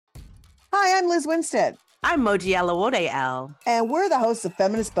Hi, I'm Liz Winstead. I'm Moji Alawode L. And we're the hosts of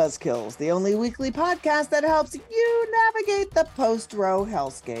Feminist Buzzkills, the only weekly podcast that helps you navigate the post-Roe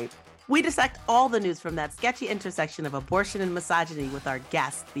hellscape. We dissect all the news from that sketchy intersection of abortion and misogyny with our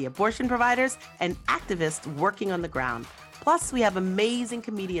guests, the abortion providers and activists working on the ground. Plus, we have amazing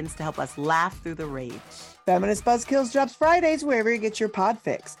comedians to help us laugh through the rage. Feminist Buzzkills drops Fridays wherever you get your pod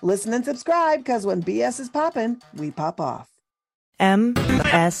fix. Listen and subscribe, because when BS is poppin', we pop off.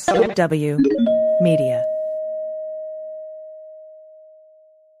 MSW Media.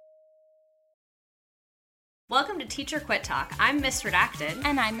 Welcome to Teacher Quit Talk. I'm Miss Redacted.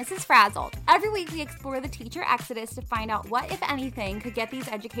 And I'm Mrs. Frazzled. Every week we explore the teacher exodus to find out what, if anything, could get these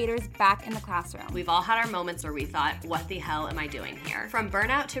educators back in the classroom. We've all had our moments where we thought, what the hell am I doing here? From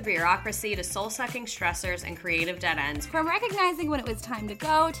burnout to bureaucracy to soul-sucking stressors and creative dead ends. From recognizing when it was time to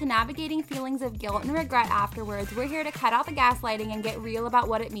go to navigating feelings of guilt and regret afterwards, we're here to cut out the gaslighting and get real about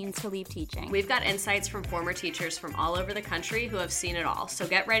what it means to leave teaching. We've got insights from former teachers from all over the country who have seen it all. So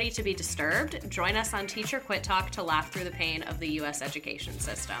get ready to be disturbed. Join us on Teacher Quit Talk to laugh through the pain of the U.S. education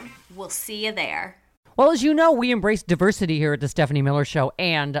system. We'll see you there. Well, as you know, we embrace diversity here at the Stephanie Miller Show,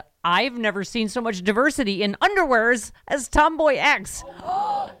 and I've never seen so much diversity in underwears as Tomboy X.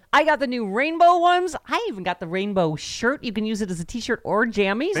 I got the new rainbow ones. I even got the rainbow shirt. You can use it as a t-shirt or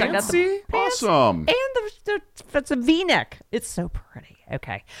jammies. Fancy? I got the pants Awesome. And it's a V-neck. It's so pretty.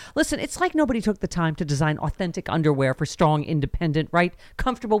 Okay. Listen, it's like nobody took the time to design authentic underwear for strong, independent, right?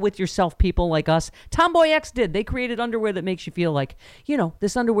 Comfortable with yourself people like us. Tomboy X did. They created underwear that makes you feel like, you know,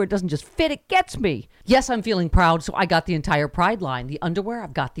 this underwear doesn't just fit, it gets me. Yes, I'm feeling proud, so I got the entire Pride line. The underwear,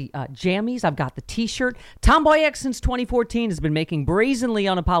 I've got the jammies, I've got the t-shirt. Tomboy X since 2014 has been making brazenly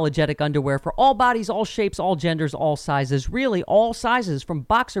unapologetic underwear for all bodies, all shapes, all genders, all sizes. Really, all sizes, from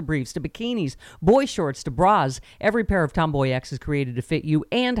boxer briefs to bikinis, boy shorts to bras. Every pair of Tomboy X is created to fit you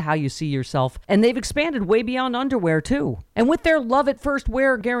and how you see yourself. And they've expanded way beyond underwear, too. And with their love at first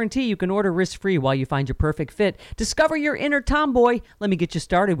wear guarantee, you can order risk-free while you find your perfect fit. Discover your inner tomboy. Let me get you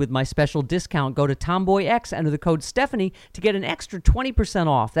started with my special discount. Go to Tomboy X, enter the code Stephanie to get an extra 20%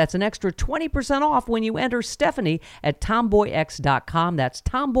 off. That's an extra 20% off when you enter Stephanie at tomboyx.com. That's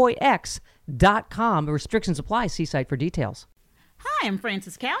tomboyx.com. Restrictions apply. See site for details. Hi, I'm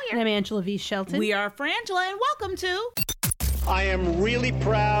Frances Callier. And I'm Angela V. Shelton. We are Frangela, and welcome to... I am really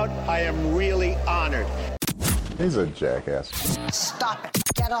proud. I am really honored. He's a jackass. Stop it.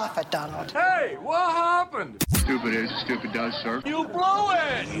 Get off it, Donald. Hey, what happened? Stupid is, stupid does, sir. You blow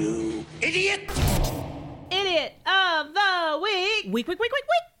it! You idiot! Idiot of the week. Week.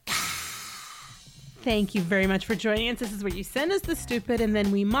 Thank you very much for joining us. This is where you send us the stupid and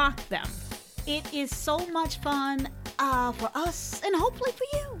then we mock them. It is so much fun for us and hopefully for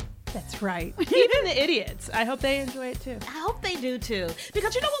you. That's right. Even the idiots. I hope they enjoy it too. I hope they do too.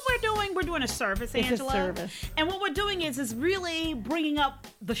 Because you know what we're doing? We're doing a service, Angela. It's a service. And what we're doing is really bringing up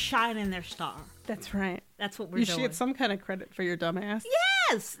the shine in their star. That's right. That's what we're doing. You should get some kind of credit for your dumbass.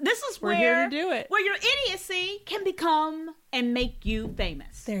 Yes. This is we're here to do it. Where your idiocy can become and make you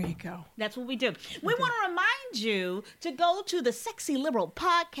famous. There you go. That's what we do. We want to remind you to go to the Sexy Liberal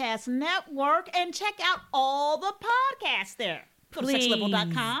Podcast Network and check out all the podcasts there. Go to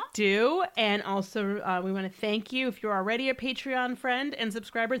sexyliberal.com. Do. And also, we want to thank you. If you're already a Patreon friend and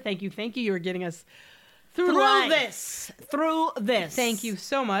subscriber, thank you. You are getting us through this. Thank you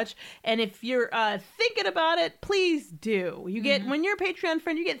so much. And if you're thinking about it, please do. You get when you're a Patreon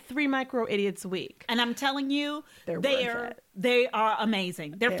friend, you get 3 micro idiots a week. And I'm telling you, they are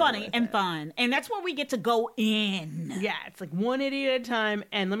amazing. They're funny and fun. And that's where we get to go in. Yeah, it's like one idiot at a time.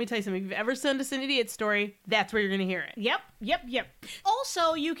 And let me tell you something. If you've ever sent us an idiot story, that's where you're going to hear it. Yep.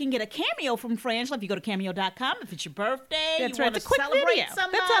 Also, you can get a cameo from Frangela if you go to cameo.com. If it's your birthday, that's you right. want It's to a quick celebrate video.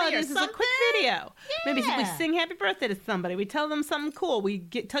 somebody That's all it is. or It's a quick video. Yeah. Maybe we sing happy birthday to somebody. We tell them something cool. We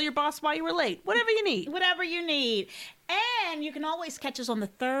tell your boss why you were late. Whatever you need. And you can always catch us on the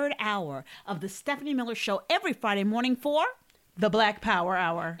 3rd hour of the Stephanie Miller Show every Friday morning for the Black Power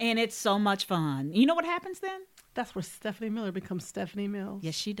Hour. And it's so much fun. You know what happens then? That's where Stephanie Miller becomes Stephanie Mills.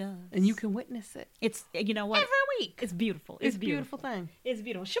 Yes, she does. And you can witness it. It's, you know what? Every week. It's beautiful. It's a beautiful thing. It's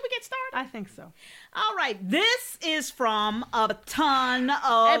beautiful. Should we get started? I think so. All right. This is from a ton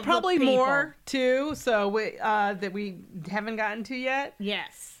of and probably people. more, too, so that we haven't gotten to yet.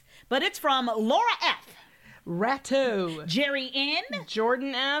 Yes. But it's from Laura F., Ratto, Jerry N.,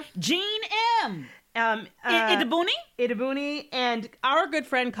 Jordan F., Jean M., Idabuni, and our good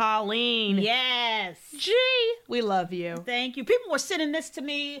friend Colleen. Yes. Gee, we love you. Thank you. People were sending this to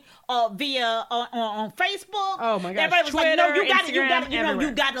me via on Facebook. Oh my gosh. Everybody was Twitter, like, "No, you got Instagram,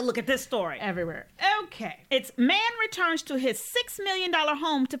 you got to look at this story." Everywhere. Okay. It's man returns to his $6 million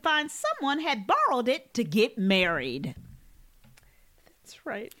home to find someone had borrowed it to get married. That's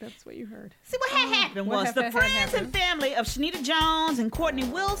right. That's what you heard. See, what had happened was the friends and family of Shanita Jones and Courtney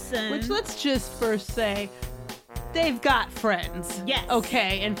Wilson. Which, let's just first say, they've got friends. Yes.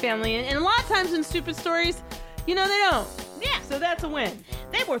 Okay, and family. And a lot of times in stupid stories, they don't. Yeah. So that's a win.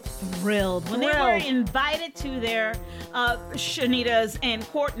 They were thrilled when they were invited to their Shanita's and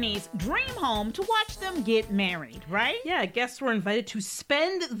Courtney's dream home to watch them get married, right? Yeah, guests were invited to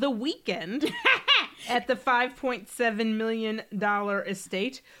spend the weekend at the $5.7 million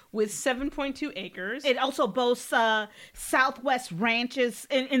estate with 7.2 acres. It also boasts Southwest Ranches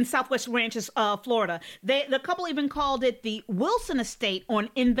in Southwest Ranches, Florida. The couple even called it the Wilson Estate on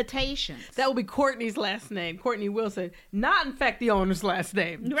invitation. That will be Courtney's last name, Courtney Wilson. Not, in fact, the owner's last name.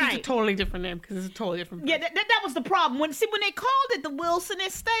 Right. It's a totally different name because it's a totally different person. Yeah, that was the problem. When they called it the Wilson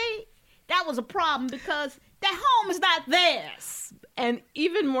Estate, that was a problem because that home is not theirs. And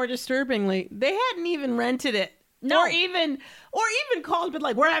even more disturbingly, they hadn't even rented it. No. Or even called, but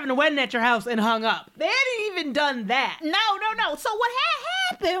like, we're having a wedding at your house and hung up. They hadn't even done that. No. So what had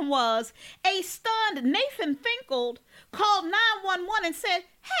happened was a stunned Nathan Finkel called 911 and said,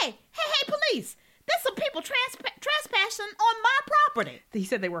 hey, police, there's some people trespassing on my property. He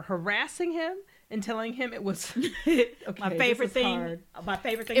said they were harassing him and telling him it was my favorite thing.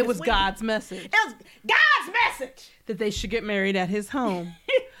 It was God's message. It was God's message that they should get married at his home.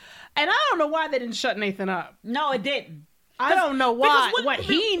 And I don't know why they didn't shut Nathan up. No, it didn't. I don't know why.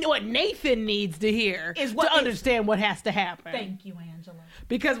 What Nathan needs to hear is to understand what has to happen. Thank you, Angela.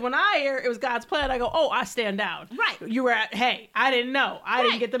 Because when I hear it was God's plan, I go, oh, I stand down. Right. You were hey, I didn't know. I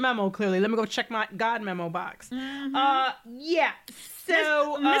didn't get the memo clearly. Let me go check my God memo box. Mm-hmm. Yeah.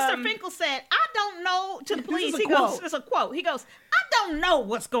 So Mr. Finkel said, I don't know to the police. It's a quote. He goes, I don't know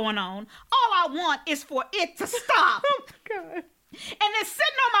what's going on. All I want is for it to stop. Oh my God. And they're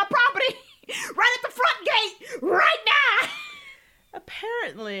sitting on my property right at the front gate right now.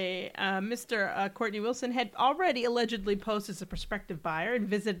 Apparently, Mr. Courtney Wilson had already allegedly posed as a prospective buyer and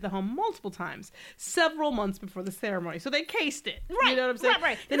visited the home multiple times, several months before the ceremony. So they cased it. Right. You know what I'm saying?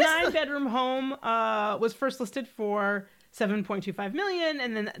 Right. The 9-bedroom home was first listed for $7.25 million,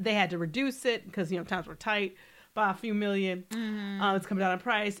 and then they had to reduce it because times were tight by a few million. Mm-hmm. It's coming down in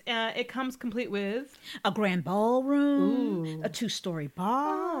price. It comes complete with a grand ballroom, a 2-story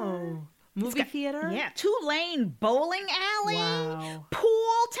bar. Oh. Movie theater? Yeah, 2-lane bowling alley, wow.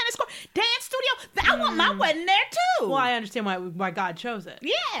 Pool, tennis court, dance studio. I want my wedding there too. Well, I understand why God chose it.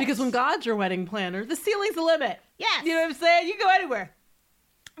 Yeah. Because when God's your wedding planner, the ceiling's the limit. Yes. You know what I'm saying? You can go anywhere.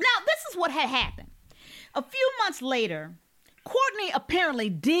 Now, this is what had happened. A few months later, Courtney apparently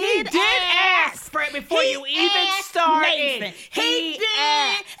did ask for it before you even started. Nathan. He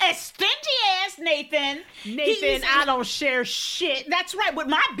did. A stingy ass Nathan. Nathan, I don't share shit. That's right, with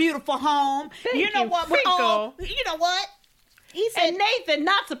my beautiful home. You know what? He said, and Nathan,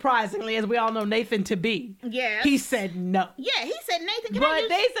 not surprisingly, as we all know Nathan to be. Yeah. He said no. Yeah, he said, Nathan, but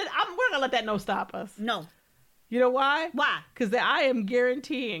they said, we're going to let that no stop us. No. You know why? Why? Because I am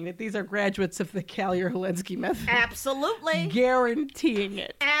guaranteeing that these are graduates of the Kalyer-Helensky method. Absolutely. Guaranteeing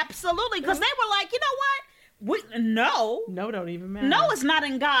it. Absolutely. Because they were like, you know what? No. No don't even matter. No, it's not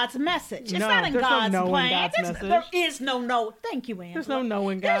in God's message. It's not in God's plan. There is no no. Thank you, Angela. There's no no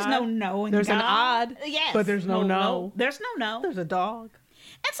in God. There's no no in God. There's an odd. Yes. But there's no no. There's no no. There's a dog.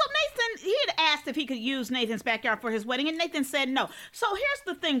 And so Nathan, he had asked if he could use Nathan's backyard for his wedding, and Nathan said no. So here's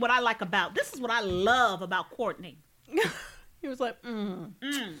the thing, what I like about, this is what I love about Courtney. He was like, You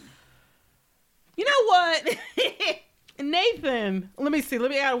know what? Nathan, let me see. I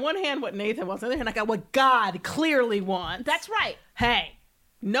got on one hand what Nathan wants, on the other hand I got what God clearly wants. That's right. Hey.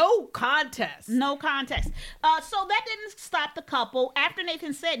 No contest. No contest. So that didn't stop the couple. After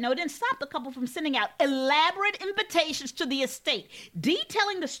Nathan said no, it didn't stop the couple from sending out elaborate invitations to the estate,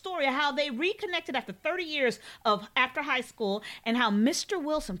 detailing the story of how they reconnected after 30 years after high school and how Mr.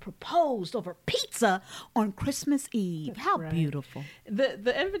 Wilson proposed over pizza on Christmas Eve. How beautiful.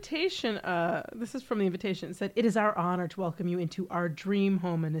 The invitation, this is from the invitation, it said, "It is our honor to welcome you into our dream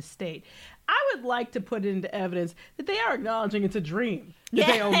home and estate." I would like to put into evidence that they are acknowledging it's a dream that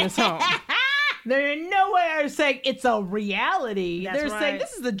they own this home. They're nowhere saying it's a reality. They're saying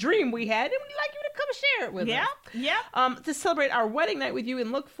this is the dream we had and we'd like you to come share it with us. Yeah. To celebrate our wedding night with you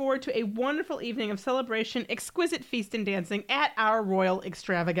and look forward to a wonderful evening of celebration, exquisite feast and dancing at our royal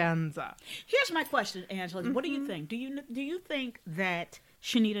extravaganza. Here's my question, Angela. What do you think? Do you think that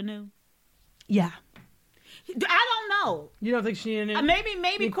Shanita knew? Yeah. I don't know. You don't think she knew?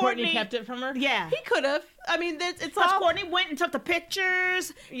 Maybe Courtney kept it from her? Yeah. He could have. I mean, it's all... all... Courtney went and took the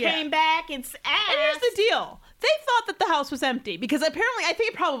pictures, came back and asked. And here's the deal. They thought that the house was empty because apparently, I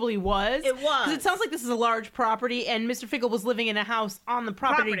think it probably was. It was. Because it sounds like this is a large property and Mr. Finkel was living in a house on the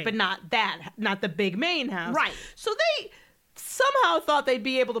property. But not the big main house. Right. So they somehow thought they'd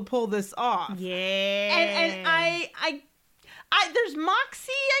be able to pull this off. Yeah. And I there's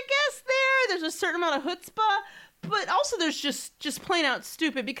moxie, I guess, there. There's a certain amount of chutzpah. But also there's just plain out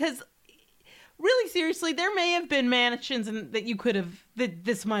stupid because really seriously, there may have been mansions that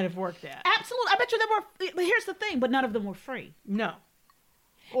this might have worked at. Absolutely. I bet you there were. Here's the thing, but none of them were free. No.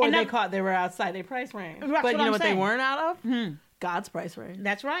 Or they were outside their price range. That's but you know what they weren't out of? God's price range.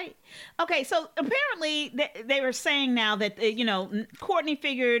 That's right. Okay, so apparently they were saying now that Courtney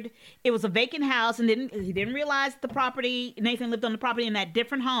figured it was a vacant house and he didn't realize Nathan lived on the property in that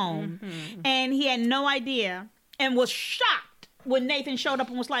different home, and he had no idea and was shocked when Nathan showed up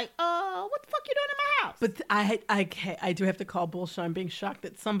and was like, what the fuck you doing in my house? But I do have to call bullshit. I'm being shocked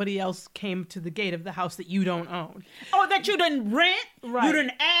that somebody else came to the gate of the house that you don't own. Oh, that you didn't rent? Right. You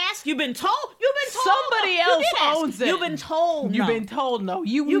didn't ask? You've been told? Somebody else owns it. You've been told no. You've been told no.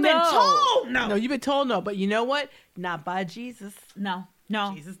 You've been told no. No, you've been told no. But you know what? Not by Jesus. No.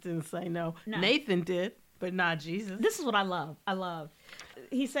 Jesus didn't say no. Nathan did, but not Jesus. This is what I love.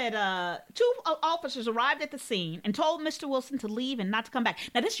 He said, 2 officers arrived at the scene and told Mr. Wilson to leave and not to come back.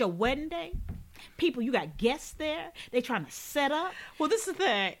 Now, this is your wedding day. People, you got guests there. They trying to set up. Well, this is the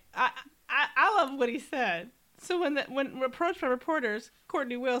thing. I love what he said. So when approached by reporters,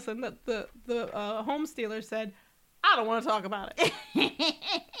 Courtney Wilson, the home stealer, said, I don't want to talk about it.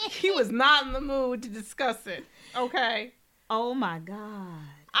 He was not in the mood to discuss it. Okay. Oh, my God.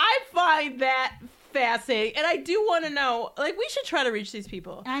 I find that fascinating. And I do want to know, we should try to reach these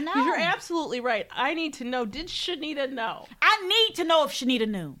people. I know. You're absolutely right. I need to know, did Shanita know? I need to know if Shanita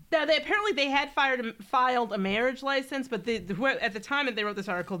knew. Now, they had filed a marriage license, but at the time that they wrote this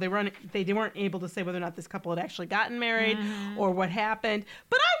article, they weren't able to say whether or not this couple had actually gotten married or what happened.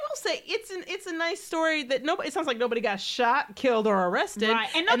 But I will say, it's a nice story that it sounds like nobody got shot, killed, or arrested. Right,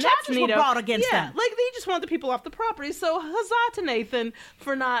 and no charges were brought against them. They just want the people off the property. So huzzah to Nathan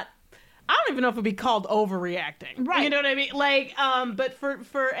for not... I don't even know if it would be called overreacting. Right. You know what I mean? But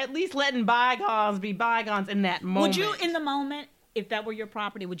for at least letting bygones be bygones in that moment. Would you, in the moment, if that were your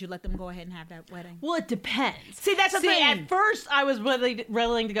property, would you let them go ahead and have that wedding? Well, it depends. See, that's the thing. At first, I was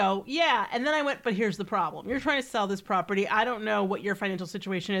willing to go, yeah. And then I went, but here's the problem. You're trying to sell this property. I don't know what your financial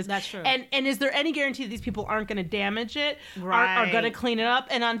situation is. That's true. And is there any guarantee that these people aren't going to damage it? Right. Are going to clean it up?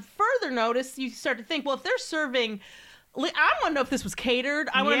 And on further notice, you start to think, well, if they're serving... I want to know if this was catered.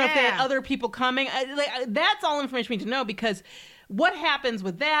 I want to know if they had other people coming. That's all information we need to know, because what happens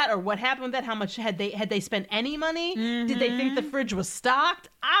with that, or what happened with that? How much had they spent any money? Did they think the fridge was stocked?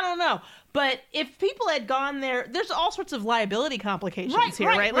 I don't know. But if people had gone there, there's all sorts of liability complications here,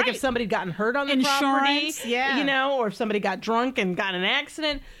 right? Like if somebody had gotten hurt on the property, or if somebody got drunk and got in an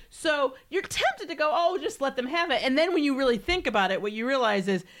accident. So you're tempted to go, just let them have it. And then when you really think about it, what you realize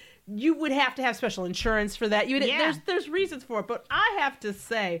is, you would have to have special insurance for that. There's reasons for it. But I have to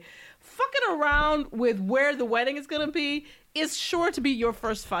say, fucking around with where the wedding is going to be is sure to be your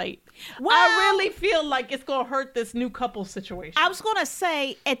first fight. Well, I really feel like it's going to hurt this new couple situation. I was going to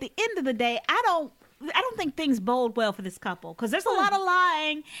say, at the end of the day, I don't think things bode well for this couple, because there's a lot of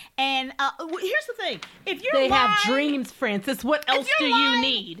lying. And here's the thing: if you're lying, have dreams, Francis. What else do you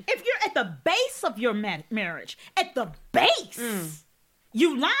need? If you're at the base of your marriage, at the base.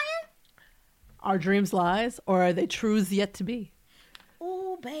 You lying? Are dreams lies, or are they truths yet to be?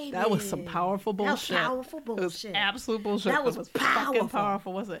 Oh, baby. That was some powerful bullshit. That was powerful bullshit. It was absolute bullshit. That was powerful. Fucking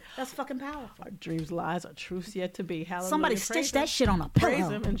powerful, was it? That's fucking powerful. Are dreams lies, are truths yet to be? Hallelujah. Somebody stitched that shit on a pillow. Praise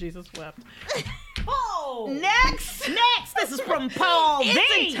him, and Jesus wept. Next. This is from Paul V.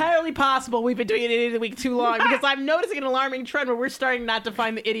 It's entirely possible we've been doing Idiot of the Week too long, because I'm noticing an alarming trend where we're starting not to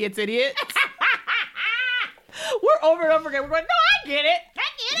find the idiots. We're over and over again. We're going, no, I get it.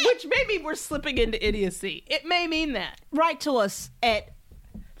 Which maybe we're slipping into idiocy. It may mean that. Write to us at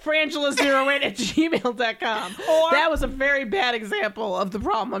frangela08@gmail.com. Or that was a very bad example of the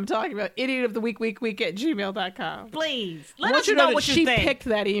problem I'm talking about. Idiot of the week @gmail.com. Please. Let us know what you think. She picked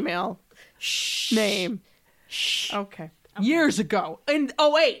that email name. Okay. Years ago. In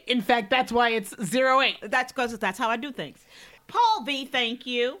 08. In fact, that's why it's 08. That's because that's how I do things. Paul V, thank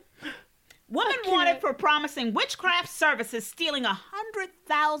you. Woman wanted for promising witchcraft services, stealing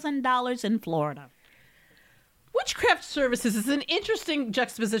 $100,000 in Florida. Witchcraft services is an interesting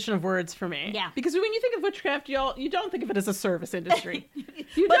juxtaposition of words for me. Yeah. Because when you think of witchcraft, you don't think of it as a service industry.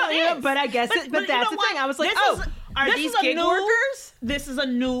 You But don't. it You know, is. but I guess But that's you the know thing. what? I was like, This are this these is a gig new- workers? This is a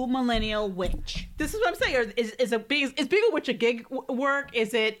new millennial witch. This is what I'm saying. Is being a witch a gig work?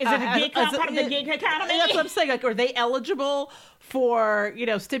 Is it Is it a gig part of the gig economy? That's what I'm saying. Like, are they eligible for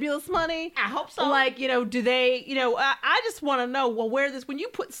stimulus money? I hope so. Like, do they? I just want to know. Well, where this when you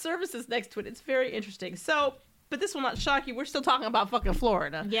put services next to it, it's very interesting. So. But this will not shock you. We're still talking about fucking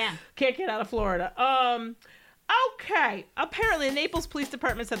Florida. Yeah. Can't get out of Florida. Okay. Apparently, the Naples Police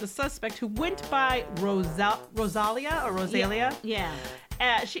Department said the suspect who went by Rosalia. Yeah.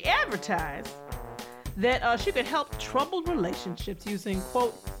 She advertised that she could help troubled relationships using,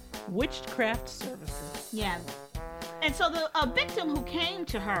 quote, witchcraft services. Yeah. And so the victim who came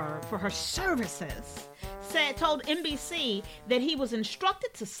to her for her services told NBC that he was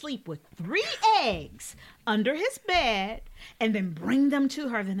instructed to sleep with 3 eggs under his bed and then bring them to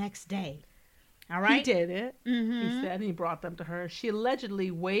her the next day. All right? He did it. Mm-hmm. He said he brought them to her. She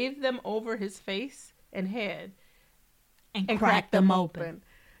allegedly waved them over his face and head and cracked them open.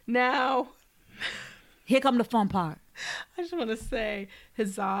 Now, here come the fun part. I just want to say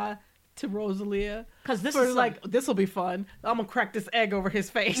huzzah to Rosalia. Because this this will be fun. I'm going to crack this egg over his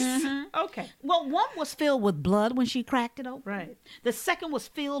face. Mm-hmm. Okay. Well, one was filled with blood when she cracked it open. Right. The second was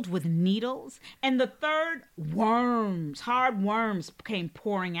filled with needles. And the third, worms, hard worms came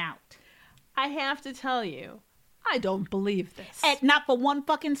pouring out. I have to tell you, I don't believe this. Not for one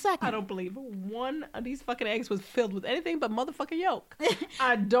fucking second. I don't believe one of these fucking eggs was filled with anything but motherfucking yolk.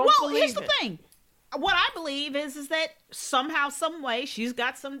 I don't believe it. Well, here's the thing. What I believe is that somehow, some way, she's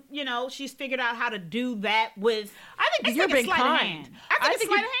got some, she's figured out how to do that with. I think you're being kind. I think it's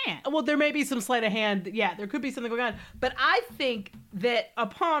sleight of hand. Well, there may be some sleight of hand. Yeah, there could be something going on. But I think that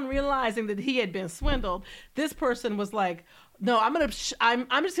upon realizing that he had been swindled, this person was like, no, I'm just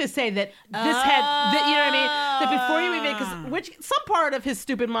gonna say that this had, you know what I mean? That before you even, which some part of his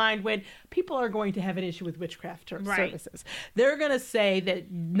stupid mind when people are going to have an issue with witchcraft services, they're gonna say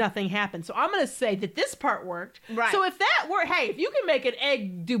that nothing happened. So I'm gonna say that this part worked. Right. So if that worked, hey, if you can make an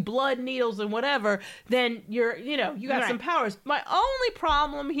egg do blood, needles, and whatever, then you got some powers. My only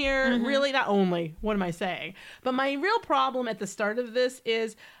problem here, really, not only, what am I saying? But my real problem at the start of this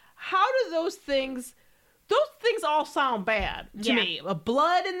is how do those things all sound bad to me.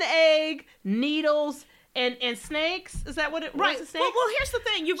 Blood in the egg, needles, and snakes. Is that what it was? Right. Well, here's the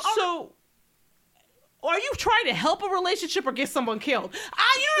thing. So, are you trying to help a relationship or get someone killed? You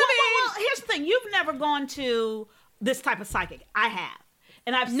know what I mean? Well, here's the thing. You've never gone to this type of psychic. I have.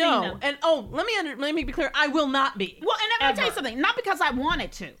 And I've seen them. And let me be clear. I will not be. Well, and let me tell you something. Not because I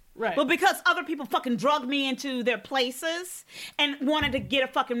wanted to. Right. But because other people fucking drugged me into their places and wanted to get a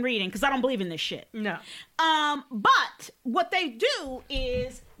fucking reading because I don't believe in this shit. No. But what they do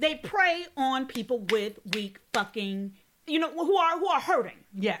is they prey on people with weak fucking, who are hurting.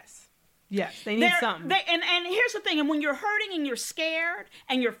 Yes. Yes, they need something. And here's the thing. And when you're hurting and you're scared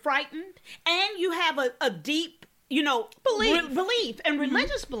and you're frightened and you have a deep, belief and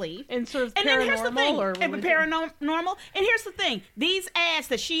religious belief. And sort of paranormal. And then here's the thing. Or paranormal. And here's the thing. These ads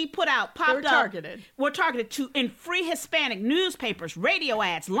that she put out popped up. Were targeted in free Hispanic newspapers, radio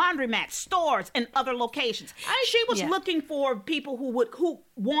ads, laundromats, stores, and other locations. She was looking for people who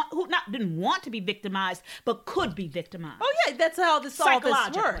didn't want to be victimized, but could be victimized. Oh yeah, that's how all this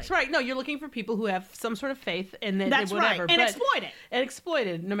works. Right. No, you're looking for people who have some sort of faith and then that's whatever. Right. And exploit it. And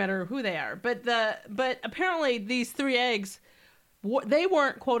exploited, no matter who they are. But apparently these 3 eggs, they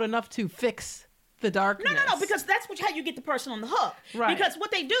weren't, quote, enough to fix the darkness. No, because that's how you get the person on the hook. Right. Because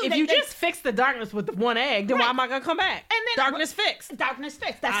what they do, if you just fix the darkness with the 1 egg, then why am I gonna come back? And then darkness fixed. Darkness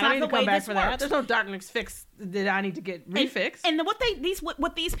fixed. That's I not need the to come way back this for works. that. There's no darkness fix that I need to get refixed. And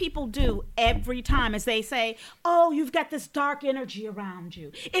what these people do every time is they say, "Oh, you've got this dark energy around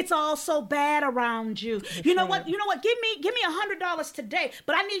you. It's all so bad around you. You know what? Give me $100 today,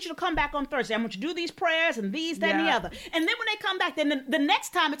 but I need you to come back on Thursday. I want you to do these prayers and these, that, and the other. And then when they come back, then the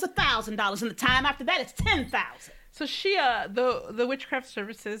next time it's $1,000, and the time after that it's $10,000." So she, the witchcraft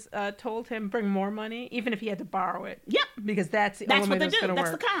services told him bring more money, even if he had to borrow it. Yep, because that's the only way that's going to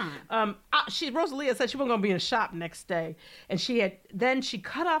work. That's the con. Rosalia said she wasn't going to be in a shop next day, and she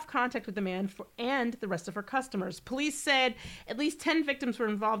cut off contact with the man and the rest of her customers. Police said at least 10 victims were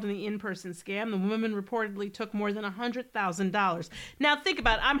involved in the in-person scam. The woman reportedly took more than $100,000. Now think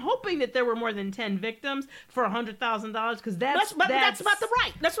about it. I'm hoping that there were more than 10 victims for $100,000 because that's about the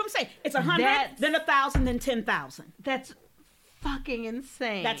right. That's what I'm saying. It's 100, then 1,000, then 10,000. That's fucking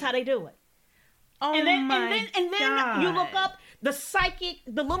insane. That's how they do it. Oh and then God. you look up the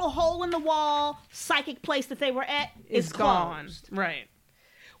little hole in the wall psychic place that they were at is gone. closed. Right.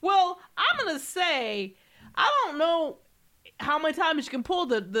 Well, I'm gonna say I don't know how many times you can pull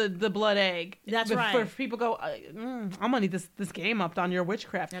the blood egg. That's before right. people go, I'm gonna need this game upped on your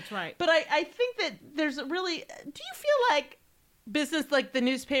witchcraft. That's right. But I think that there's a really. Do you feel like business, like the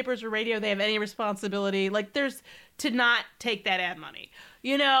newspapers or radio, they have any responsibility? Like there's to not take that ad money.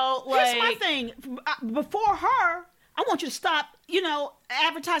 You know, like Here's my thing. Before her, I want you to stop,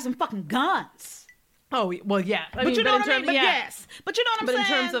 advertising fucking guns. Oh, well, yeah. But you know what I mean? But yes. But you know what I'm saying? But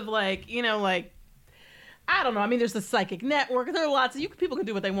in terms of like, I don't know. I mean, there's the psychic network. There are lots of people can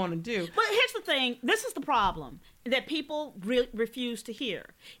do what they want to do. But here's the thing. This is the problem that people refuse to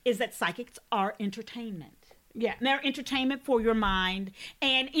hear is that psychics are entertainment. Yeah. They're entertainment for your mind.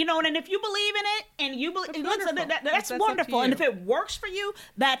 And, and if you believe in it and you believe, that's wonderful. And if it works for you,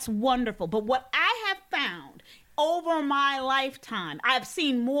 that's wonderful. But what I have found over my lifetime, I've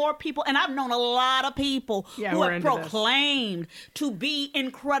seen more people, and I've known a lot of people who have proclaimed to be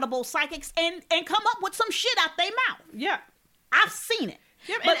incredible psychics and come up with some shit out their mouth. Yeah. I've seen it.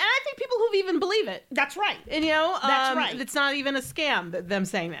 Yeah, and I think people who even believe it. That's right. And that's right. It's not even a scam, them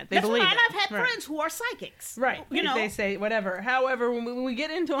saying that. They that's believe right. it. And I've had friends who are psychics. Right. They say whatever. However, when we get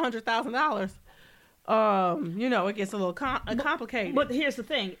into $100,000, it gets a little complicated. But here's the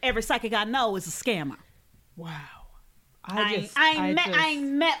thing. Every psychic I know is a scammer. Wow. I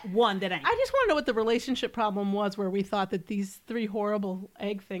ain't met one that ain't. I just want to know what the relationship problem was where we thought that these 3 horrible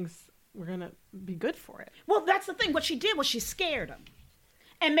egg things were going to be good for it. Well, that's the thing. What she did was she scared him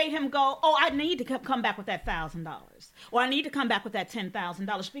and made him go, oh, I need to come back with that $1,000. Or I need to come back with that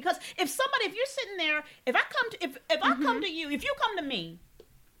 $10,000. Because if you're sitting there, if I come to you, if you come to me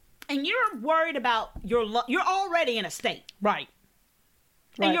and you're worried about you're already in a state. Right.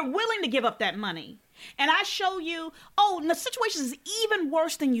 And you're willing to give up that money. And I show you, the situation is even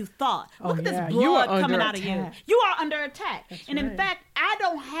worse than you thought. Look at this blood coming out of you. You are under attack. That's and in fact, I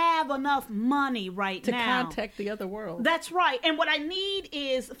don't have enough money right now. To contact the other world. That's right. And what I need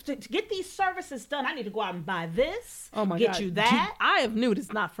is, to get these services done, I need to go out and buy this. Oh my God. Get you that. I have newt.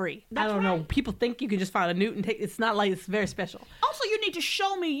 It's not free. That's I don't know. People think you can just find a newt and take it's not like it's very special. Also, you need to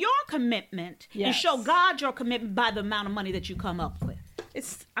show me your commitment and show God your commitment by the amount of money that you come up with.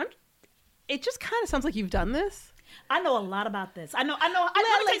 It just kind of sounds like you've done this. I know a lot about this. I know.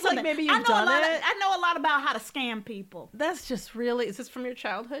 Maybe you've done it. I know a lot about how to scam people. That's just really. Is this from your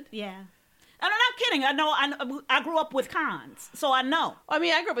childhood? Yeah. I'm not kidding. I grew up with cons, so I know. I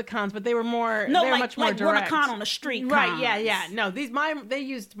mean, I grew up with cons, but they were more. No, they were much more direct. Run a con on the street. Right? Cons. Yeah. No, they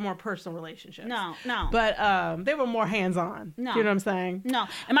used more personal relationships. No. But they were more hands-on. No. Do you know what I'm saying? No.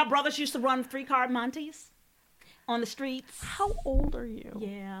 And my brothers used to run 3-card Montes on the streets. How old are you?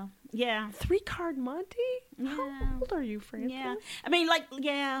 Yeah. 3-card Monte? Yeah. How old are you, Francis? Yeah. I mean,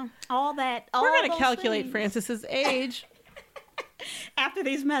 all that. We're going to calculate things. Francis's age. After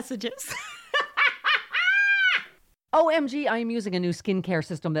these messages. OMG, I am using a new skincare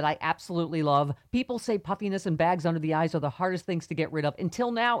system that I absolutely love. People say puffiness and bags under the eyes are the hardest things to get rid of.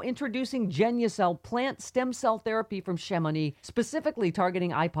 Until now, introducing Genucell plant stem cell therapy from Chamonix, specifically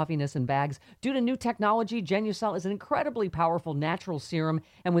targeting eye puffiness and bags. Due to new technology, Genucell is an incredibly powerful natural serum,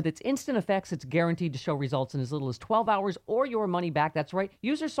 and with its instant effects, it's guaranteed to show results in as little as 12 hours or your money back. That's right.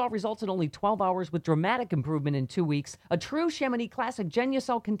 Users saw results in only 12 hours with dramatic improvement in 2 weeks. A true Chamonix classic,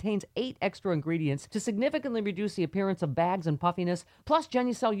 Genucell contains 8 extra ingredients to significantly reduce the appearance of bags and puffiness. Plus,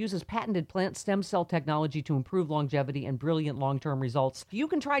 Genucell uses patented plant stem cell technology to improve longevity and brilliant long-term results. You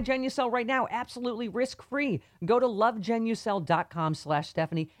can try Genucell right now, absolutely risk-free. Go to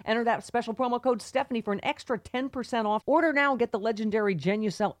lovegenucell.com/Stephanie. Enter that special promo code Stephanie for an extra 10% off. Order now and get the legendary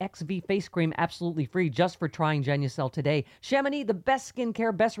Genucell XV face cream absolutely free just for trying Genucell today. Chamonix, the best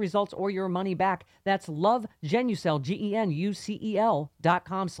skincare, best results, or your money back. That's lovegenucell,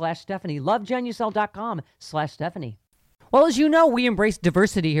 GENUCEL.com/Stephanie. Lovegenucell.com/Stephanie. Well, as you know, we embrace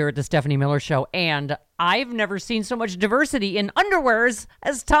diversity here at the Stephanie Miller Show, and I've never seen so much diversity in underwears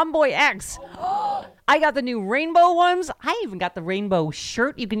as Tomboy X. I got the new rainbow ones. I even got the rainbow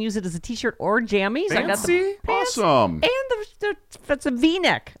shirt. You can use it as a t-shirt or jammies. Fancy? I got the pants, awesome. And it's a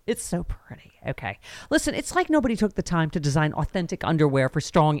V-neck. It's so pretty. Okay. Listen, it's like nobody took the time to design authentic underwear for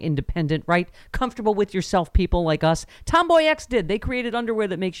strong, independent, right? Comfortable with yourself people like us. Tomboy X did. They created underwear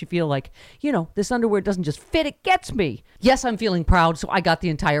that makes you feel like, this underwear doesn't just fit, it gets me. Yes, I'm feeling proud, so I got the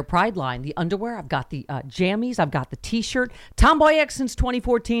entire Pride line. The underwear, I've got the jammies, I've got the t-shirt. Tomboy X since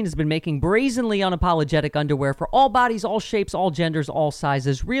 2014 has been making brazenly unapologetic underwear for all bodies, all shapes, all genders, all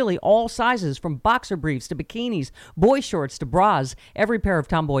sizes. Really, all sizes, from boxer briefs to bikinis, boy shorts to bras. Every pair of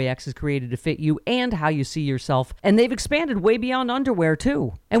Tomboy X is created to fit fit you and how you see yourself. And they've expanded way beyond underwear,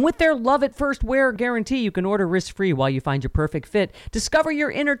 too. And with their love at first wear guarantee, you can order risk-free while you find your perfect fit. Discover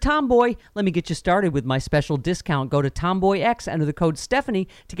your inner tomboy. Let me get you started with my special discount. Go to TomboyX, enter the code Stephanie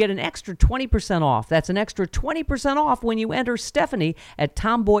to get an extra 20% off. That's an extra 20% off when you enter Stephanie at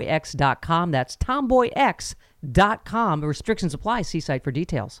TomboyX.com. That's TomboyX.com. Restrictions apply. See site for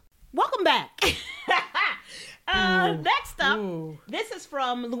details. Welcome back. Next up, this is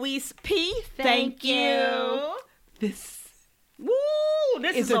from Luis P. Thank you. This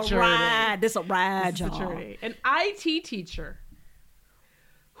is a ride. This is a ride, y'all. Journey. An IT teacher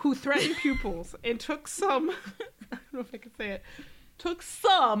who threatened pupils and took some, I don't know if I can say it, took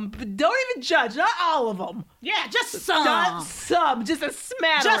some, but don't even judge, not all of them. Yeah, just some. Not some, just a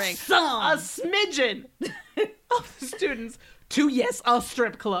smattering. Just some. A smidgen of the students to, yes, a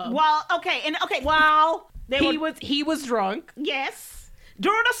strip club. Well, while he was drunk. Yes.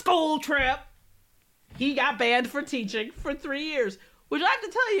 During a school trip. He got banned for teaching for 3 years, which I have to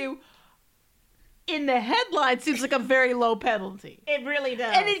tell you, in the headline seems like a very low penalty. It really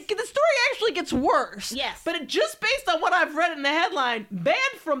does. And the story actually gets worse. Yes. But just based on what I've read in the headline, banned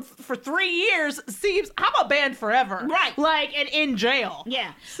for 3 years seems, how about banned forever? Right. Like, and in jail.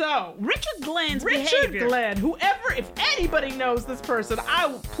 Yeah. So, Richard Glenn, whoever, if anybody knows this person,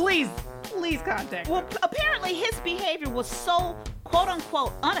 please contact me. Well, apparently his behavior was so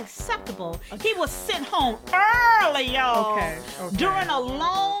quote-unquote unacceptable, he was sent home early, y'all. Okay. During a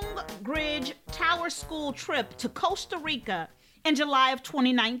Long Ridge Tower School trip to Costa Rica in July of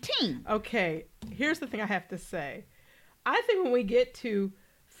 2019. Okay, here's the thing I have to say. I think when we get to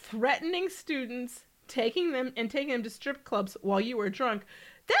threatening students, taking them to strip clubs while you were drunk,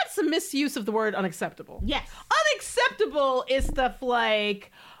 that's a misuse of the word unacceptable. Yes. Unacceptable is stuff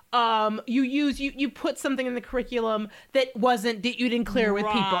like, you put something in the curriculum that you didn't clear with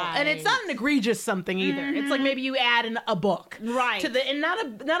people, and it's not an egregious something either. It's like maybe you add in a book, right? And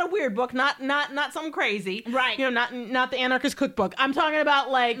not a weird book, not something crazy, right? You know, not the Anarchist Cookbook. I'm talking about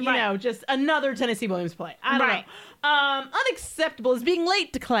like you know just another Tennessee Williams play. I don't know. Unacceptable is being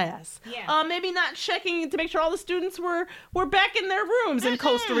late to class. Yeah. Maybe not checking to make sure all the students were back in their rooms in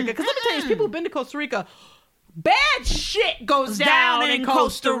Costa Rica. Because let me tell you, people who've been to Costa Rica. Bad shit goes down in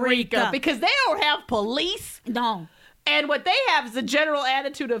Costa Rica because they don't have police. No. And what they have is a general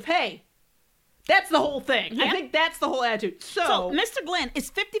attitude of, hey, that's the whole thing. Yep. I think that's the whole attitude. So Mr. Glenn is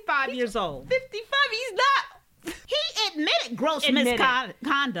 55 years old. 55, he's not. He admitted gross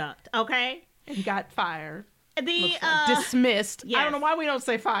misconduct, okay? And he got fired. Dismissed. Yes. I don't know why we don't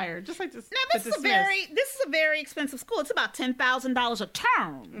say fired. Just like this. Now this is a very expensive school. It's about $10,000 a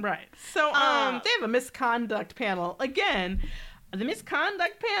term. Right. So they have a misconduct panel. Again, the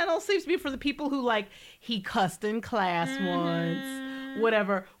misconduct panel seems to be for the people who like he cussed in class once,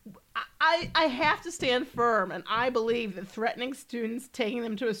 whatever. I have to stand firm, and I believe that threatening students, taking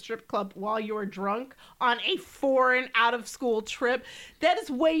them to a strip club while you're drunk on a foreign out-of-school trip, that is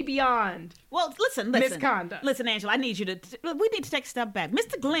way beyond listen. misconduct. Listen, Angela, we need to take a step back.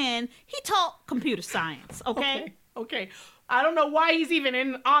 Mr. Glenn, he taught computer science, Okay. I don't know why he's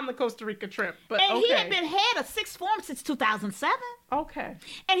even on the Costa Rica trip, but he had been head of sixth form since 2007. Okay.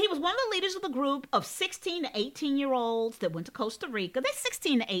 And he was one of the leaders of the group of 16 to 18-year-olds that went to Costa Rica. They're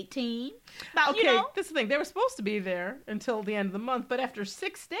 16 to 18. This is the thing. They were supposed to be there until the end of the month, but after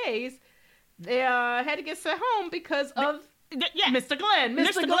 6 days, they had to get sent home because of Mr. Glenn.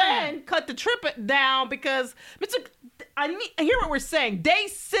 Mr. Glenn cut the trip down because I hear what we're saying. Day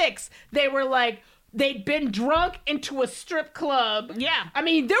 6, they were like, they'd been drunk into a strip club. Yeah. I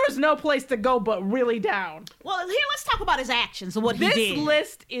mean, there was no place to go but really down. Well, here, let's talk about his actions and what he did. This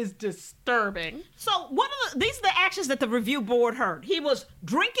list is disturbing. So, these are the actions that the review board heard. He was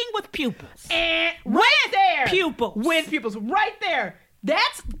drinking with pupils. And pupils. With pupils. Right there.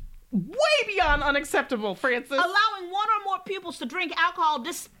 That's way beyond unacceptable, Francis. Allowing one or more pupils to drink alcohol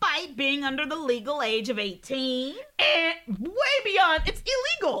despite being under the legal age of 18. And way beyond, it's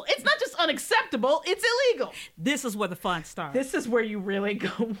illegal. It's not just unacceptable, it's illegal. This is where the fun starts. This is where you really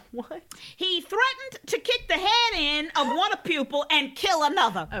go, what? He threatened to kick the head in of one pupil and kill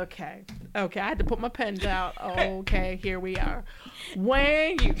another. Okay, I had to put my pen down. Okay, here we are.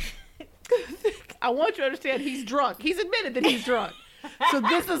 When you... I want you to understand he's drunk. He's admitted that he's drunk. So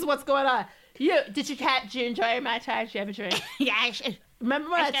this is what's going on. Did you enjoy my time? Did you have a drink? Yeah.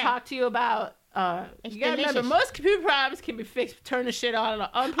 Remember when I talked to you about, you gotta remember, most computer problems can be fixed. Turn the shit on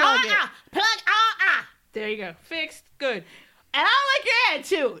and unplug it. There you go. Fixed. Good. And I don't like your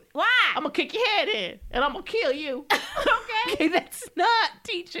attitude. Why? I'm gonna kick your head in and I'm gonna kill you. Okay, that's not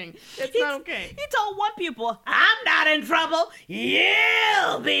teaching. That's not okay. He told one pupil, I'm not in trouble. You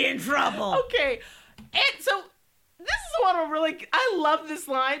you'll be in trouble. Okay. And so this is one of really, I love this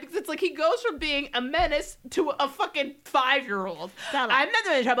line because it's like he goes from being a menace to a fucking 5-year-old. I'm not the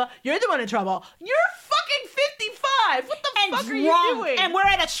one in trouble. You're the one in trouble. You're fucking 55. What the fuck are you doing? And we're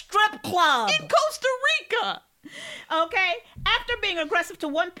at a strip club. In Costa Rica. Okay? After being aggressive to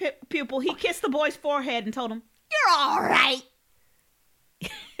one pupil, he kissed the boy's forehead and told him, "You're all right."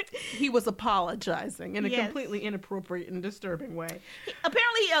 He was apologizing in a completely inappropriate and disturbing way.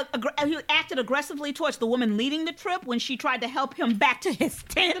 Apparently, he acted aggressively towards the woman leading the trip when she tried to help him back to his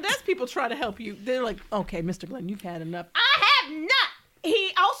tent. So that's people try to help you. They're like, okay, Mr. Glenn, you've had enough. I have not.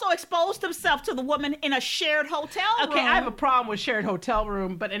 He also exposed himself to the woman in a shared hotel room. Okay, I have a problem with shared hotel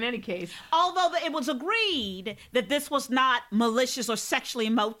room, but in any case. Although it was agreed that this was not malicious or sexually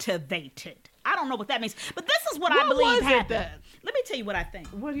motivated. I don't know what that means, but this is what I believe happened. Let me tell you what I think.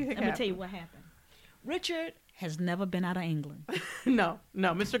 What do you think happened? Let me tell you what happened. Richard has never been out of England. No,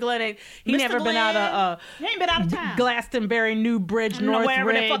 Mr. Glenn ain't. He ain't been out of town. Glastonbury, Newbridge,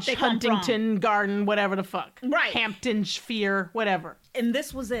 Northridge, Huntington Garden, whatever the fuck. Right. Hampton Sphere, whatever. And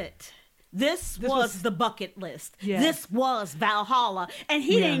this was it. This was the bucket list. Yeah. This was Valhalla, and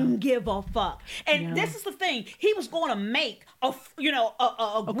he didn't give a fuck. And this is the thing: he was going to make a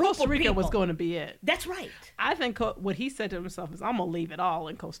group Costa Rica of people. was going to be it. That's right. I think what he said to himself is, "I'm gonna leave it all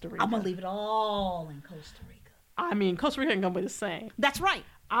in Costa Rica. I'm gonna leave it all in Costa Rica." I mean, Costa Rica ain't gonna be the same. That's right.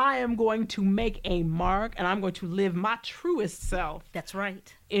 I am going to make a mark, and I'm going to live my truest self. That's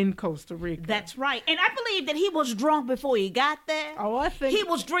right. In Costa Rica. That's right. And I believe that he was drunk before he got there. Oh, I think he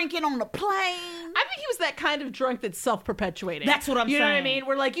was drinking on the plane. I think he was that kind of drunk that's self-perpetuating. That's what I'm saying. You know what I mean?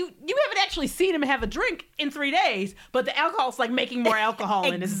 We're like, you haven't actually seen him have a drink in 3 days, but the alcohol's like making more alcohol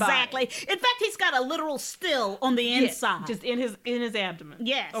in his body. Exactly. In fact, he's got a literal still on the inside. Just in his abdomen.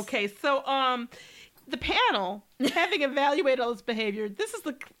 Yes. Okay, so the panel, having evaluated all this behavior,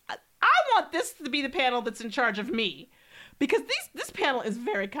 I want this to be the panel that's in charge of me. Because this panel is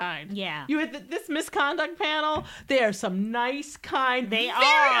very kind. Yeah. You had this misconduct panel. They are some nice, kind, very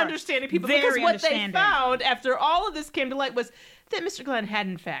understanding people. Very because what understanding. they found after all of this came to light was that Mr. Glenn had,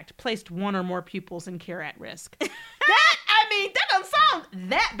 in fact, placed one or more pupils in care at risk. That doesn't sound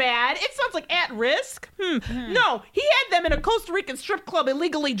that bad. It sounds like at risk. No, he had them in a Costa Rican strip club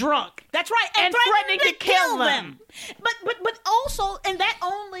illegally drunk. That's right. And threatening to kill them. But also, and that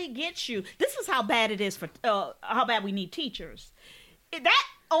only gets you, this is how bad it is for, how bad we need teachers. That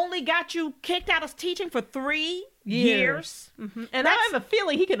only got you kicked out of teaching for 3 years. Mm-hmm. And I have a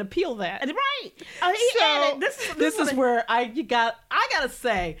feeling he can appeal that. Right. This is where I gotta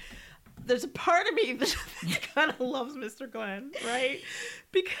say, there's a part of me that kind of loves Mr. Glenn, right?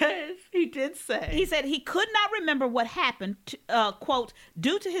 Because he did say... He said he could not remember what happened, quote,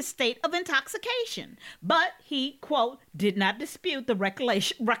 due to his state of intoxication. But he, quote, did not dispute the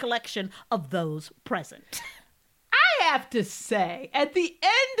recollection of those present. I have to say, at the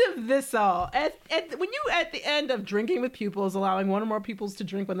end of this all, at the end of drinking with pupils, allowing one or more pupils to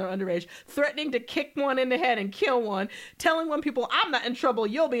drink when they're underage, threatening to kick one in the head and kill one, telling one pupil, I'm not in trouble,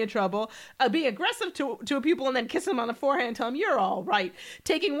 you'll be in trouble, being aggressive to a pupil and then kissing him on the forehead and tell him you're all right,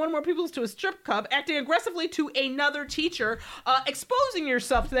 taking one or more pupils to a strip club, acting aggressively to another teacher, exposing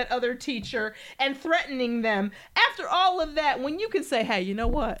yourself to that other teacher, and threatening them. After all of that, when you can say, hey, you know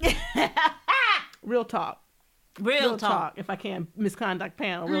what? Real talk. Real talk. If I can, misconduct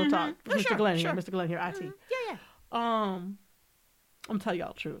panel, real talk. Mr. Glenn here, Mr. Glenn here, IT. Yeah. I'm tell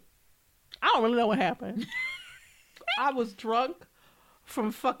y'all the truth. I don't really know what happened. I was drunk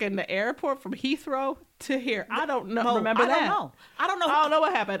from fucking the airport, from Heathrow to here. I don't know. Remember that? I don't know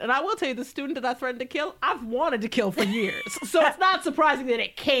what happened. And I will tell you, the student that I threatened to kill, I've wanted to kill for years. So it's not surprising that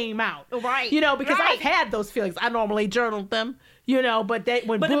it came out. Right. Because I've had those feelings. I normally journaled them. But then you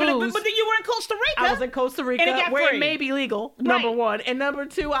were in Costa Rica. I was in Costa Rica, where it may be legal, number one. And number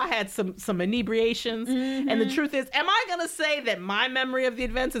two, I had some inebriations. Mm-hmm. And the truth is, am I going to say that my memory of the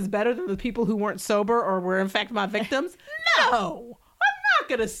events is better than the people who weren't sober or were in fact my victims? No. I'm not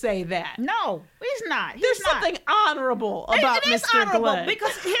going to say that. No, he's not. There's something honorable about Mr. Glenn. It is honorable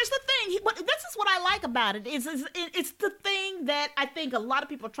because here's the thing. This is what I like about it. It's the thing that I think a lot of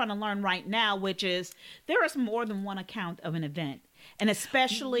people are trying to learn right now, which is there is more than one account of an event. And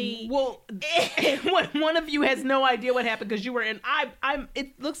especially... Well, when one of you has no idea what happened because you were in...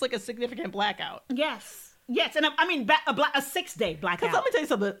 it looks like a significant blackout. Yes. Yes, and I mean a 6-day blackout. Because let me tell you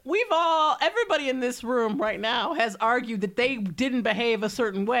something. Everybody in this room right now has argued that they didn't behave a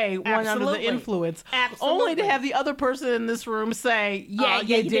certain way when under the influence. Absolutely. Only to have the other person in this room say, yeah,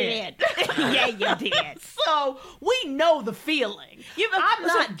 you did. Yeah, you did. So we know the feeling. I'm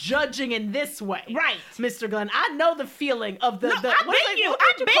not judging in this way. Right. Mr. Glenn. I know the feeling of the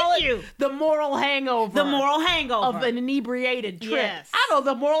The moral hangover. The moral hangover. Of an inebriated trip. Yes. I know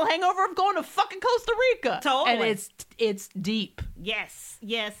the moral hangover of going to fucking Costa Rica. Totally. And it's deep. Yes.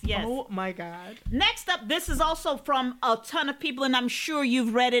 Oh my God. Next up, this is also from a ton of people, and I'm sure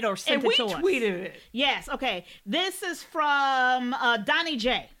you've read it or sent it to us. And we tweeted it. Yes, okay. This is from Donnie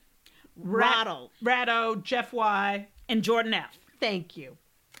J. Ratto, Jeff Y. and Jordan F. Thank you.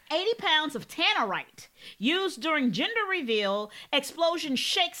 80 pounds of tannerite used during gender reveal. Explosion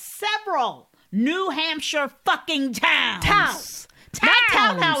shakes several New Hampshire fucking towns. Not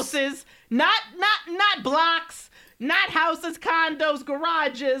townhouses. Not blocks. Not houses, condos,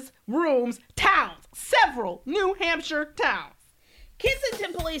 garages, rooms. Towns. Several New Hampshire towns.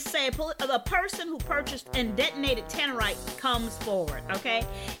 Kensington police say a person who purchased and detonated tannerite comes forward, okay?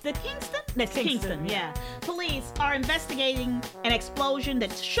 Kingston, yeah. Police are investigating an explosion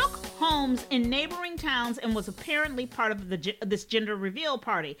that shook homes in neighboring towns and was apparently part of this gender reveal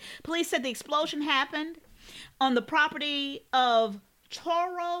party. Police said the explosion happened on the property of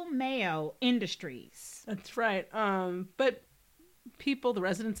Toro Mayo Industries. That's right. But people, the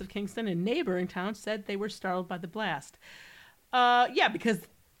residents of Kingston and neighboring towns, said they were startled by the blast. Yeah, because,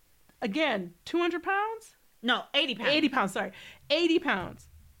 again, 200 pounds? No, 80 pounds. 80 pounds, sorry. 80 pounds.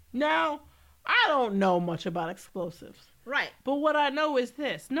 Now, I don't know much about explosives. Right. But what I know is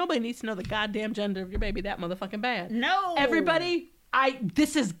this. Nobody needs to know the goddamn gender of your baby that motherfucking bad. No. Everybody,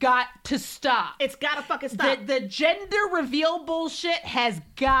 this has got to stop. It's got to fucking stop. The gender reveal bullshit has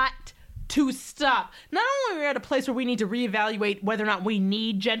got to stop. Not only are we at a place where we need to reevaluate whether or not we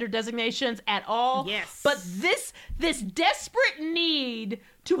need gender designations at all, yes, but this desperate need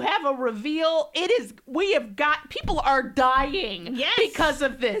to have a reveal, people are dying because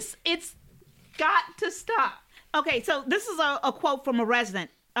of this. It's got to stop. Okay, so this is a quote from a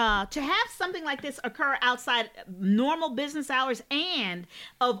resident. To have something like this occur outside normal business hours and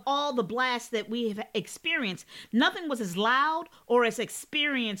of all the blasts that we have experienced, nothing was as loud or as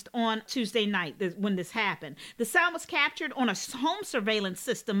experienced on Tuesday night when this happened. The sound was captured on a home surveillance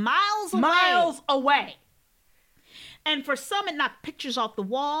system miles away. And for some, it knocked pictures off the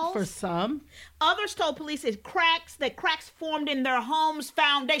walls. For some. Others told police cracks formed in their home's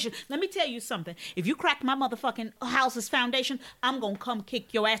foundation. Let me tell you something. If you crack my motherfucking house's foundation, I'm going to come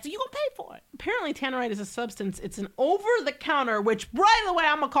kick your ass and you're going to pay for it. Apparently, tannerite is a substance. It's an over-the-counter, which, right away,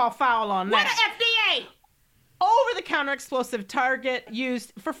 I'm going to call foul on that. What the FDA? Over-the-counter explosive target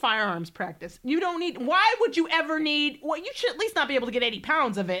used for firearms practice. You don't need... Why would you ever need... Well, you should at least not be able to get 80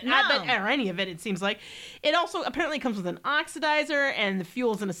 pounds of it. No. Or any of it, it seems like. It also apparently comes with an oxidizer, and the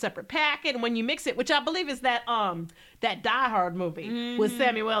fuel's in a separate packet. And when you mix it, which I believe is that Die Hard movie with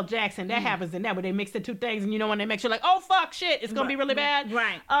Samuel L. Jackson, that happens in that, where they mix the two things, and when they mix, you're like, oh, fuck, shit, it's going to be really bad.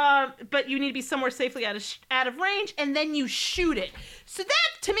 Right. But you need to be somewhere safely out of range, and then you shoot it. So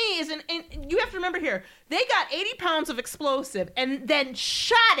that, to me, is you have to remember here, they got 80 pounds of explosive and then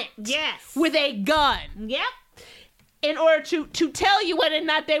shot it with a gun. Yep. In order to tell you whether or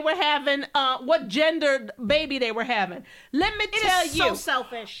not they were having, what gendered baby they were having. Let me tell you. It is so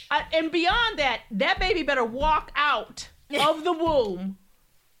selfish. And beyond that baby better walk out of the womb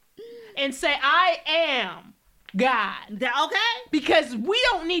and say, I am God. Okay. Because we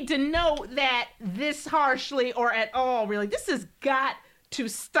don't need to know that this harshly or at all, really. This has got to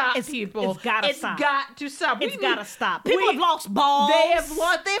stop, people. It's got to stop. It's got to stop. It's got to stop. People have lost balls. They've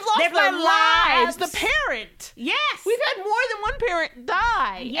lost their lives. The parent. Yes. We've had more than one parent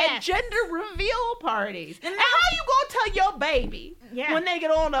die at gender reveal parties. And how you gonna tell your baby when they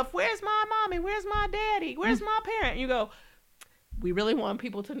get old enough, where's my mommy? Where's my daddy? Where's my parent? You go, we really want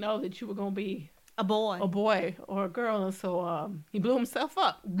people to know that you were gonna be a boy or a girl, and so he blew himself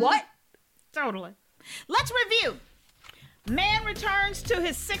up. What? Totally. Let's review. Man returns to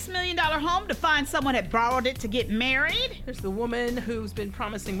his $6 million home to find someone had borrowed it to get married. There's the woman who's been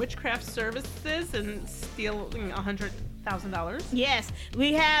promising witchcraft services and stealing $100,000. Yes,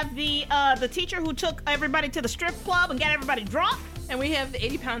 we have the teacher who took everybody to the strip club and got everybody drunk. And we have the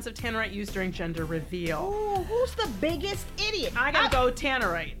 80 pounds of tannerite used during gender reveal. Ooh, who's the biggest idiot? I gotta go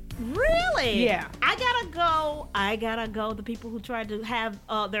tannerite. Really? Yeah. I gotta go. The people who tried to have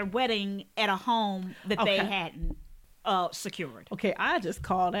their wedding at a home that they hadn't secured. Okay, I just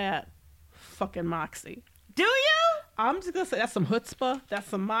call that fucking moxie. Do you? I'm just gonna say that's some chutzpah. That's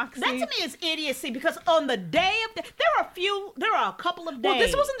some moxie. That to me is idiocy because on the day of there are a couple of days. Well,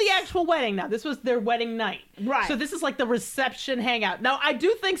 this wasn't the actual wedding now. This was their wedding night. Right. So this is like the reception hangout. Now, I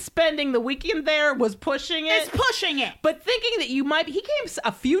do think spending the weekend there was pushing it. It's pushing it. But thinking that you might be, he came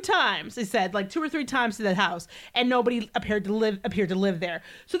a few times, he said, like 2 or 3 times to that house, and nobody appeared to live there.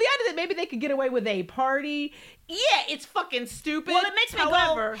 So the idea that maybe they could get away with a party, yeah, it's fucking stupid. Well, it makes me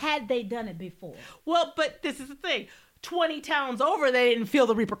go, had they done it before? Well, but this is the thing. 20 towns over, they didn't feel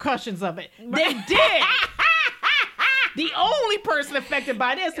the repercussions of it. They did. The only person affected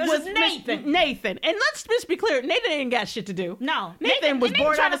by this was Nathan. And let's just be clear, Nathan ain't got shit to do. No. Nathan was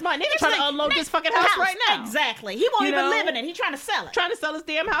bored out of his mind. Nathan trying to unload this fucking house right now. Exactly. He won't even live in it. He's trying to sell it. Trying to sell his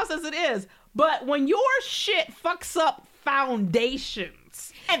damn house as it is. But when your shit fucks up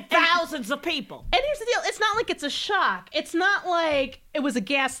foundations. And thousands of people. And here's the deal. It's not like it's a shock. It's not like it was a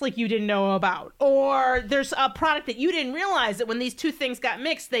gas leak you didn't know about. Or there's a product that you didn't realize that when these two things got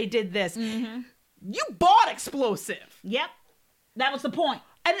mixed, they did this. Mm-hmm. You bought explosive. Yep. That was the point.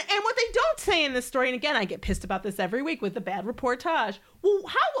 And what they don't say in this story, and again, I get pissed about this every week with the bad reportage. Well,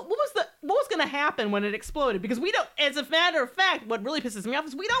 what was going to happen when it exploded? Because we don't, as a matter of fact, what really pisses me off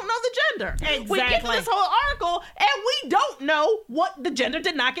is we don't know the gender. Exactly. We get to this whole article and we don't know what the gender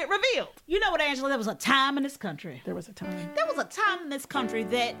did not get revealed. You know what, Angela? There was a time in this country. There was a time in this country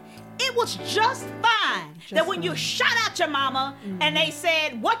that it was just fine. That when you shot out your mama and they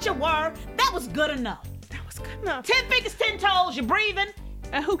said what you were, that was good enough. That was good enough. 10 fingers, 10 toes, you're breathing.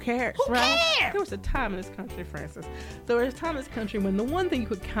 And who cares? Who cares? There was a time in this country, Francis. There was a time in this country when the one thing you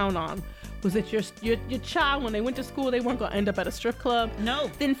could count on was that your child, when they went to school, they weren't going to end up at a strip club.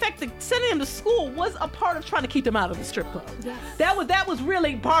 No. In fact, sending them to school was a part of trying to keep them out of the strip club. Yes. That was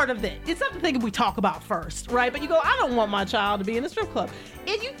really part of it. It's not the thing we talk about first, right? But you go, I don't want my child to be in the strip club.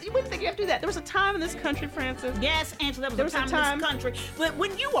 And you wouldn't think you have to do that. There was a time in this country, Francis. Yes, Angela, there was a time in this country. But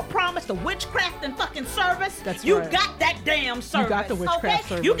when you were promised a witchcraft and fucking service, that's you right. got that damn service. You got the witchcraft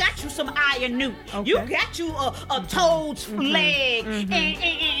service. You got you some iron newt. Okay. You got you a toad's leg. Mm-hmm.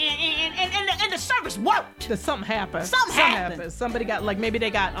 And the service worked. Something happened. Something happened. Somebody got, like, maybe they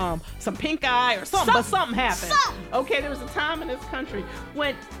got some pink eye or something, but something happened. Okay, there was a time in this country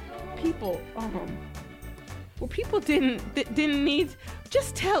when people didn't need,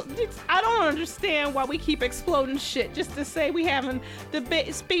 I don't understand why we keep exploding shit just to say we haven't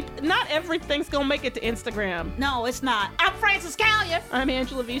not everything's gonna make it to Instagram. No, it's not. I'm Francis Callier. I'm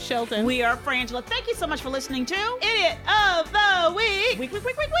Angela V. Shelton. We are Frangela. Thank you so much for listening to Idiot of the Week. Week.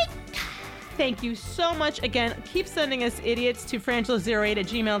 Thank you so much. Again, keep sending us idiots to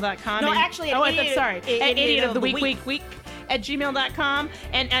frangela08@gmail.com. No, actually, Idiot of the Week at gmail.com.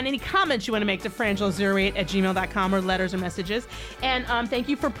 And any comments you want to make to frangela08@gmail.com or letters or messages. And thank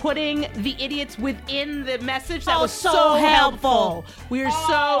you for putting the idiots within the message. That was so helpful. We are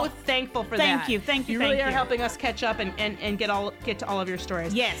so thankful for that. Thank you. You really are helping us catch up and get to all of your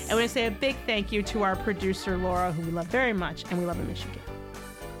stories. Yes. I want to say a big thank you to our producer, Laura, who we love very much, and we love and miss you.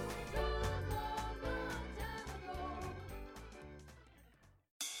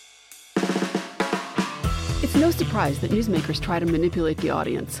 It's no surprise that newsmakers try to manipulate the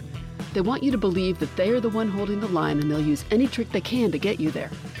audience. They want you to believe that they are the one holding the line and they'll use any trick they can to get you there.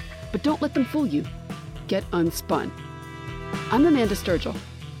 But don't let them fool you. Get unspun. I'm Amanda Sturgill.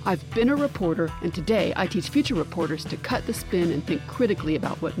 I've been a reporter, and today I teach future reporters to cut the spin and think critically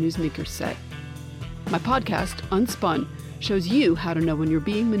about what newsmakers say. My podcast, Unspun, shows you how to know when you're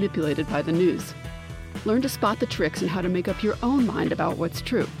being manipulated by the news. Learn to spot the tricks and how to make up your own mind about what's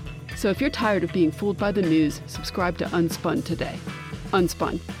true. So if you're tired of being fooled by the news, subscribe to Unspun today.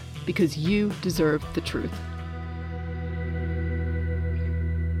 Unspun, because you deserve the truth.